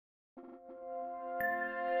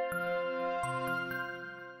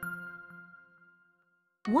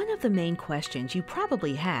One of the main questions you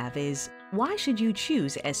probably have is, why should you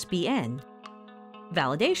choose SBN?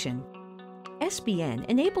 Validation. SBN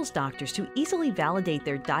enables doctors to easily validate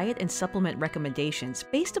their diet and supplement recommendations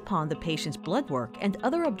based upon the patient's blood work and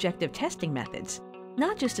other objective testing methods,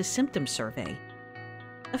 not just a symptom survey.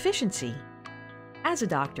 Efficiency. As a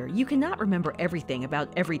doctor, you cannot remember everything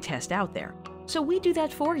about every test out there, so we do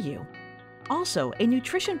that for you. Also, a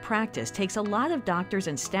nutrition practice takes a lot of doctors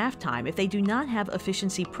and staff time if they do not have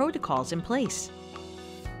efficiency protocols in place.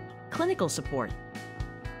 Clinical support.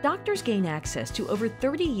 Doctors gain access to over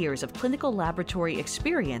 30 years of clinical laboratory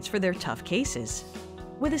experience for their tough cases.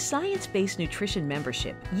 With a science-based nutrition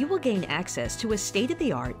membership, you will gain access to a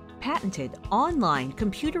state-of-the-art, patented, online,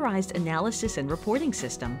 computerized analysis and reporting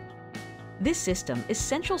system. This system is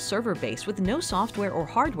central server-based with no software or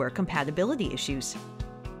hardware compatibility issues.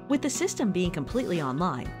 With the system being completely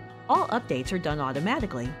online, all updates are done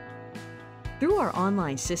automatically. Through our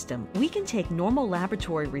online system, we can take normal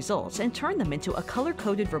laboratory results and turn them into a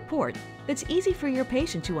color-coded report that's easy for your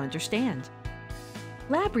patient to understand.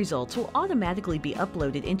 Lab results will automatically be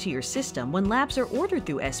uploaded into your system when labs are ordered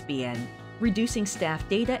through SBN, reducing staff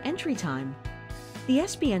data entry time. The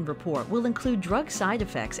SBN report will include drug side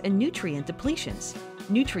effects and nutrient depletions,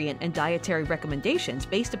 nutrient and dietary recommendations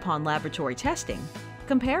based upon laboratory testing,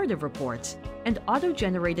 comparative reports, and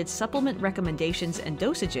auto-generated supplement recommendations and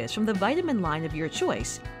dosages from the vitamin line of your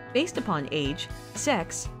choice based upon age,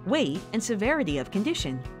 sex, weight, and severity of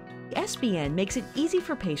condition. SBN makes it easy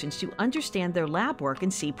for patients to understand their lab work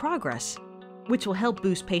and see progress, which will help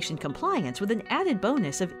boost patient compliance with an added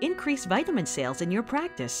bonus of increased vitamin sales in your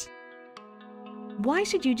practice. Why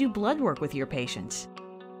should you do blood work with your patients?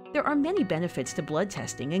 There are many benefits to blood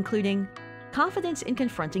testing, including confidence in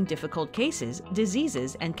confronting difficult cases,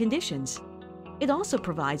 diseases, and conditions. It also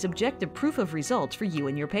provides objective proof of results for you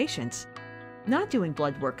and your patients. Not doing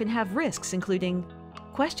blood work can have risks including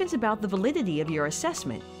questions about the validity of your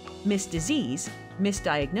assessment, missed disease,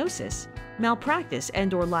 misdiagnosis, malpractice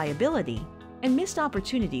and/or liability, and missed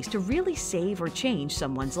opportunities to really save or change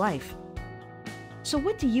someone's life. So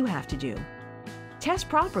what do you have to do? Test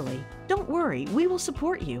properly. Don't worry, we will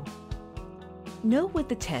support you. Know what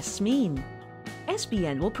the tests mean.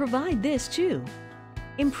 SBN will provide this too.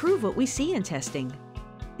 Improve what we see in testing.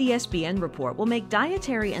 The SBN report will make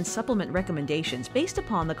dietary and supplement recommendations based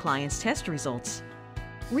upon the client's test results.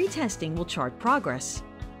 Retesting will chart progress.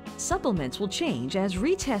 Supplements will change as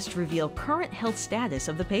retests reveal current health status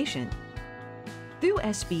of the patient. Through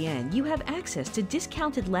SBN, you have access to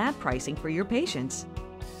discounted lab pricing for your patients.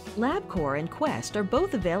 LabCorp and Quest are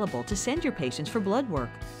both available to send your patients for blood work.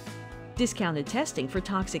 Discounted testing for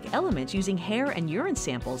toxic elements using hair and urine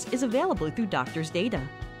samples is available through Doctors Data.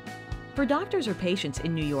 For doctors or patients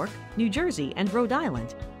in New York, New Jersey, and Rhode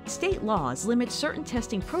Island, state laws limit certain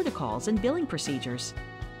testing protocols and billing procedures.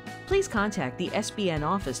 Please contact the SBN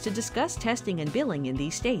office to discuss testing and billing in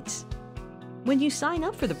these states. When you sign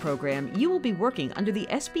up for the program, you will be working under the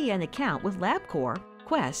SBN account with LabCorp,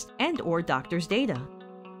 Quest, and/or Doctors Data.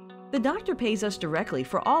 The doctor pays us directly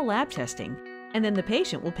for all lab testing, and then the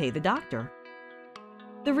patient will pay the doctor.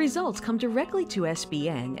 The results come directly to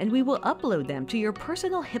SBN, and we will upload them to your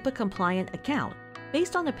personal HIPAA-compliant account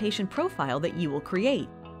based on a patient profile that you will create.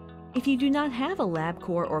 If you do not have a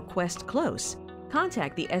LabCorp or Quest close,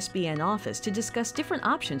 contact the SBN office to discuss different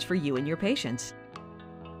options for you and your patients.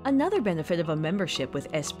 Another benefit of a membership with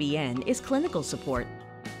SBN is clinical support.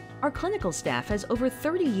 Our clinical staff has over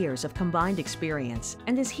 30 years of combined experience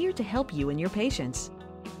and is here to help you and your patients.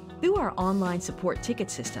 Through our online support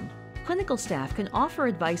ticket system, clinical staff can offer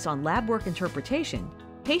advice on lab work interpretation,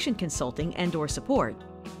 patient consulting and/or support,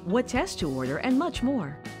 what tests to order, and much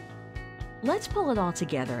more. Let's pull it all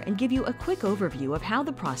together and give you a quick overview of how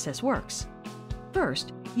the process works.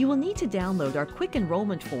 First, you will need to download our quick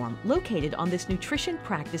enrollment form located on this Nutrition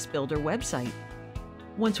Practice Builder website.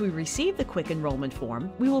 Once we receive the quick enrollment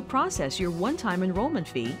form, we will process your one-time enrollment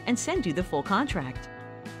fee and send you the full contract.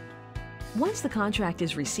 Once the contract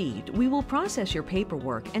is received, we will process your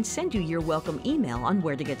paperwork and send you your welcome email on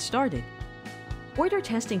where to get started. Order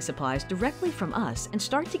testing supplies directly from us and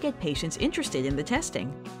start to get patients interested in the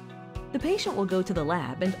testing. The patient will go to the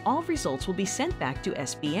lab and all results will be sent back to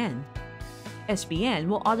SBN. SBN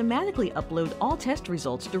will automatically upload all test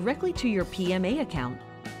results directly to your PMA account.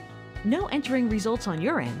 No entering results on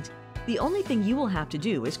your end. The only thing you will have to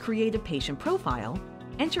do is create a patient profile,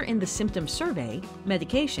 enter in the symptom survey,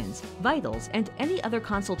 medications, vitals, and any other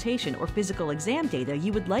consultation or physical exam data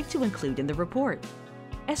you would like to include in the report.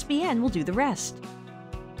 SBN will do the rest.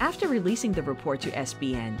 After releasing the report to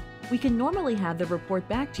SBN, we can normally have the report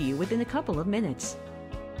back to you within a couple of minutes.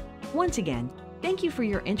 Once again, Thank you for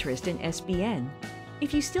your interest in SBN.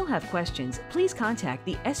 If you still have questions, please contact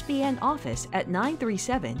the SBN office at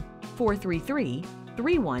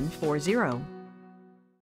 937-433-3140.